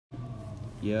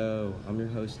Yo, I'm your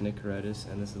host Nick Redis,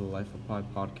 and this is the Life of Pi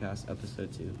podcast,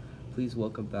 episode 2. Please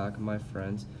welcome back my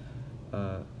friends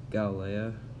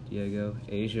Galilea, Diego,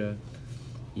 Asia,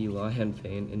 Eli, and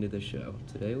Payne into the show.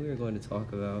 Today we are going to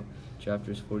talk about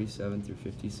chapters 47 through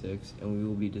 56, and we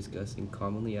will be discussing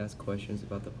commonly asked questions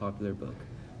about the popular book.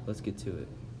 Let's get to it.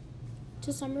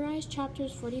 To summarize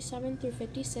chapters 47 through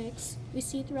 56, we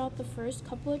see throughout the first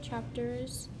couple of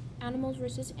chapters animals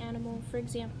versus animal. For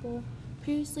example,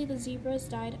 previously the zebras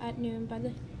died at noon by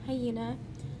the hyena,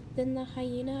 then the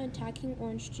hyena attacking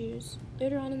orange juice.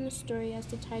 Later on in the story, as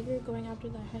the tiger going after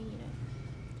the hyena.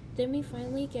 Then we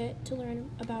finally get to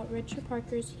learn about Richard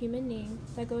Parker's human name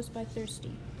that goes by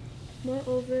Thirsty.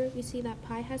 Moreover, we see that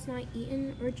Pi has not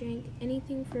eaten or drank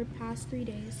anything for the past 3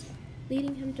 days,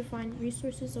 leading him to find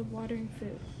resources of water and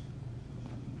food.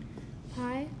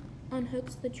 Pi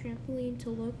unhooks the trampoline to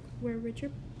look where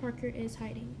Richard Parker is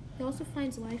hiding. He also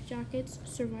finds life jackets,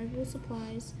 survival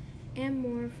supplies, and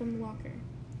more from the locker.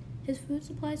 His food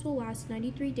supplies will last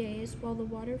 93 days, while the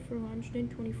water for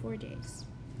 124 days.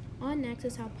 On next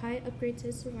is how Pi upgrades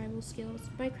his survival skills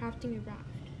by crafting a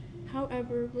raft.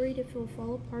 However, worried if it will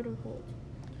fall apart or hold.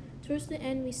 Towards the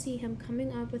end, we see him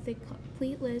coming up with a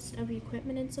complete list of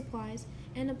equipment and supplies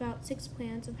and about 6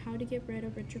 plans of how to get rid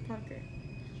of Richard Parker.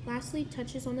 Lastly,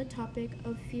 touches on the topic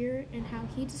of fear and how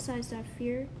he decides that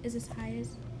fear is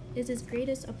his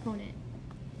greatest opponent.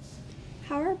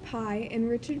 How are Pi and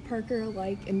Richard Parker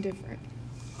alike and different?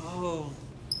 I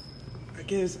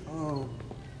guess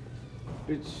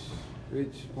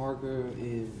Rich Parker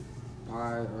and Pi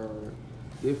are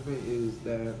different is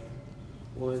that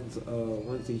one's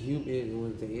a human and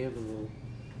one's an animal.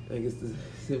 I guess the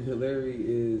similarity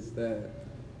is that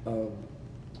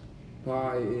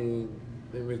Pi and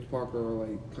Rich Parker are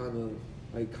like kind of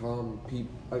like calm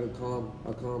people, like a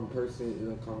calm person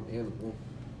and a calm animal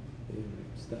and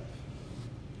stuff.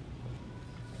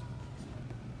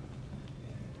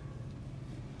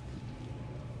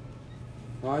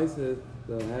 Pi said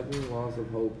the having loss of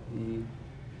hope, he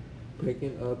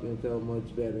waking up and felt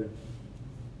much better.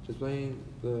 Just playing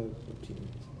the routine.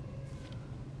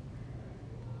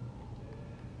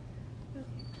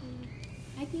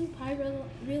 I think Pi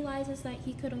realizes that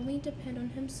he could only depend on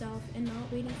himself and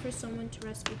not waiting for someone to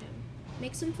rescue him.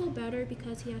 Makes him feel better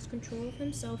because he has control of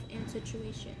himself and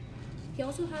situation. He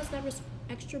also has that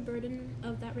extra burden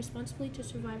of that responsibility to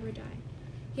survive or die.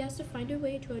 He has to find a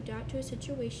way to adapt to a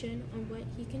situation on what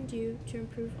he can do to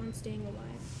improve on staying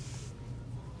alive.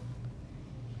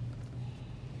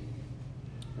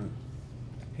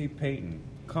 Hey Peyton,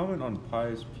 comment on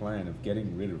Pi's plan of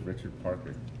getting rid of Richard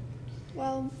Parker.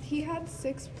 Well, he had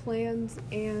 6 plans,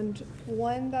 and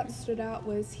one that stood out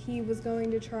was he was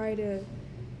going to try to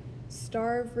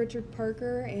starve Richard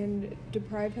Parker and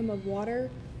deprive him of water,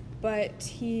 but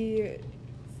he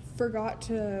forgot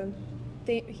to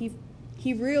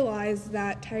he realized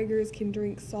that tigers can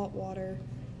drink salt water,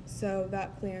 so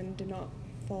that plan did not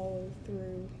follow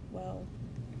through well.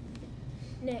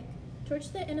 Nick,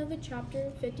 towards the end of the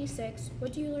chapter 56,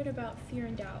 what do you learn about fear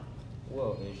and doubt?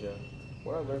 Whoa, Asia.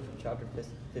 What I learned from chapter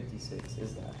 56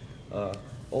 is that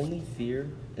only fear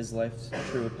is life's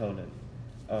true opponent.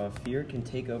 Fear can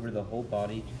take over the whole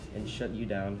body and shut you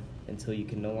down until you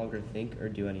can no longer think or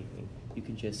do anything. You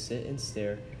can just sit and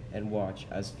stare and watch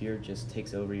as fear just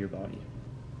takes over your body.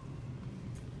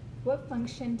 What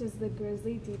function does the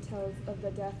grisly details of the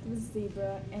death of the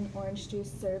zebra and orange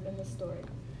juice serve in the story?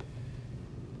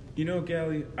 You know,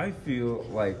 Gally, I feel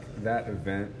like that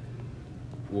event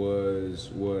was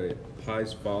what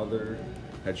Pi's father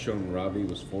had shown Ravi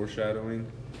was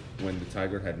foreshadowing when the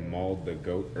tiger had mauled the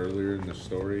goat earlier in the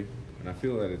story, and I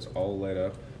feel that it's all led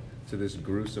up to this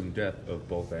gruesome death of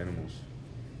both animals.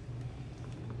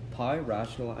 Pi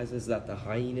rationalizes that the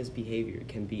hyena's behavior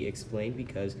can be explained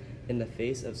because, in the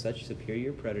face of such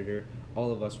superior predator,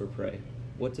 all of us were prey.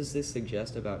 What does this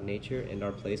suggest about nature and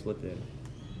our place within?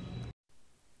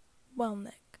 Well,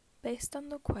 Nick, based on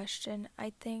the question,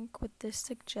 I think what this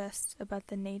suggests about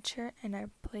the nature and our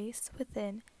place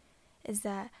within is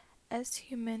that, as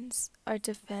humans, our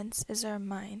defense is our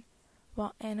mind,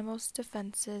 while animals'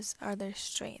 defenses are their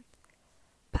strength.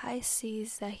 Pi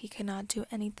sees that he cannot do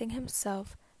anything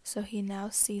himself, so he now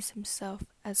sees himself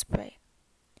as prey.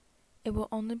 It will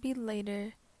only be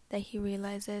later that he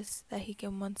realizes that he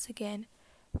can once again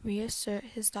reassert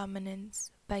his dominance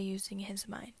by using his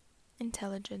mind,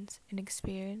 intelligence, and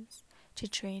experience to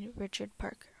train Richard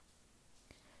Parker.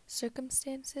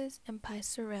 Circumstances and Pi's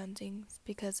surroundings,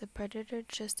 because a predator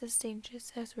just as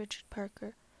dangerous as Richard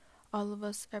Parker, all of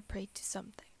us are prey to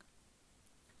something.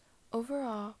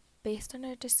 Overall, based on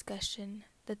our discussion,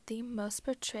 the theme most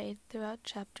portrayed throughout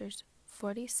chapters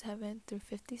 47 through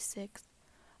 56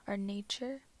 are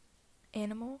nature,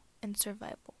 animal, and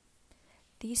survival.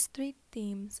 These three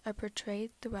themes are portrayed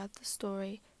throughout the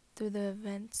story through the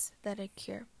events that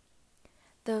occur.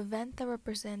 The event that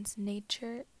represents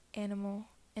nature, animal,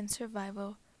 and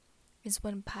survival is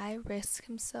when Pi risks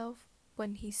himself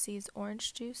when he sees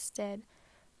Orange Juice dead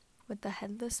with the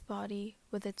headless body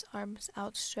with its arms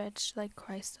outstretched like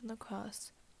Christ on the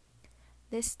cross.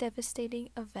 This devastating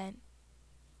event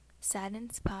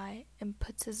saddens Pi and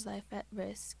puts his life at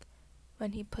risk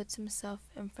when he puts himself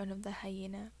in front of the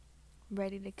hyena,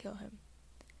 ready to kill him.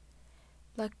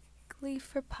 Luckily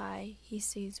for Pi, he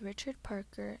sees Richard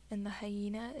Parker, and the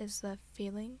hyena is left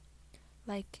feeling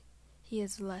like he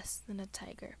is less than a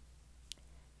tiger.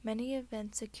 Many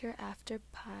events occur after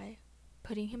Pi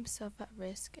putting himself at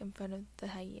risk in front of the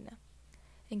hyena,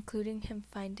 including him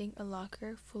finding a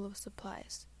locker full of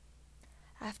supplies.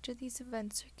 After these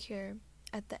events occur,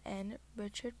 at the end,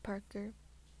 Richard Parker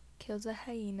kills a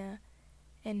hyena,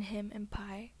 and him and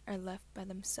Pi are left by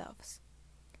themselves.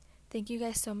 Thank you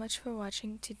guys so much for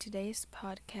watching to today's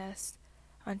podcast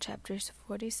on chapters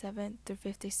 47 through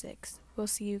 56. We'll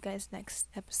see you guys next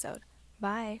episode.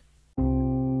 Bye!